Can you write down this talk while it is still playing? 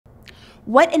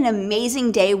What an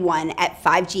amazing day one at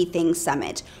 5G Things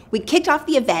Summit. We kicked off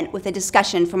the event with a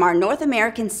discussion from our North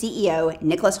American CEO,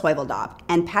 Nicholas Heuveldop,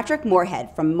 and Patrick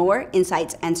Moorhead from Moor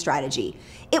Insights and Strategy.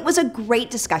 It was a great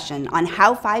discussion on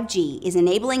how 5G is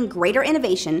enabling greater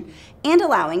innovation and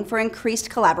allowing for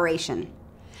increased collaboration.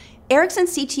 Ericsson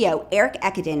CTO Eric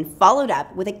Ekiden followed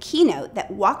up with a keynote that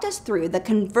walked us through the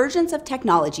convergence of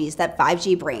technologies that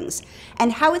 5G brings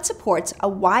and how it supports a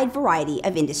wide variety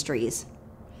of industries.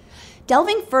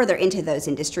 Delving further into those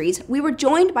industries, we were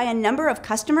joined by a number of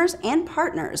customers and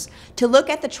partners to look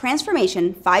at the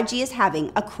transformation 5G is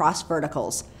having across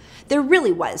verticals. There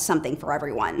really was something for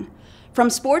everyone. From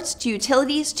sports to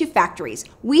utilities to factories,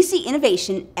 we see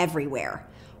innovation everywhere.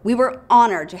 We were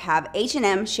honored to have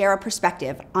H&M share a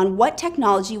perspective on what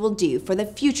technology will do for the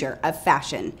future of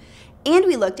fashion. And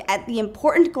we looked at the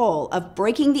important goal of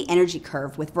breaking the energy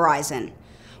curve with Verizon.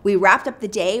 We wrapped up the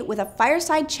day with a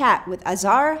fireside chat with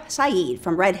Azhar Saeed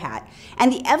from Red Hat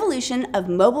and the evolution of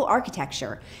mobile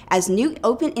architecture as new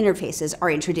open interfaces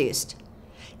are introduced.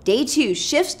 Day 2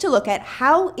 shifts to look at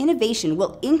how innovation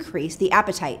will increase the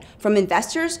appetite from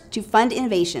investors to fund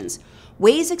innovations,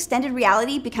 ways extended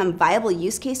reality become viable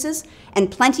use cases, and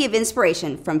plenty of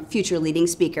inspiration from future leading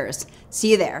speakers.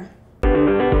 See you there.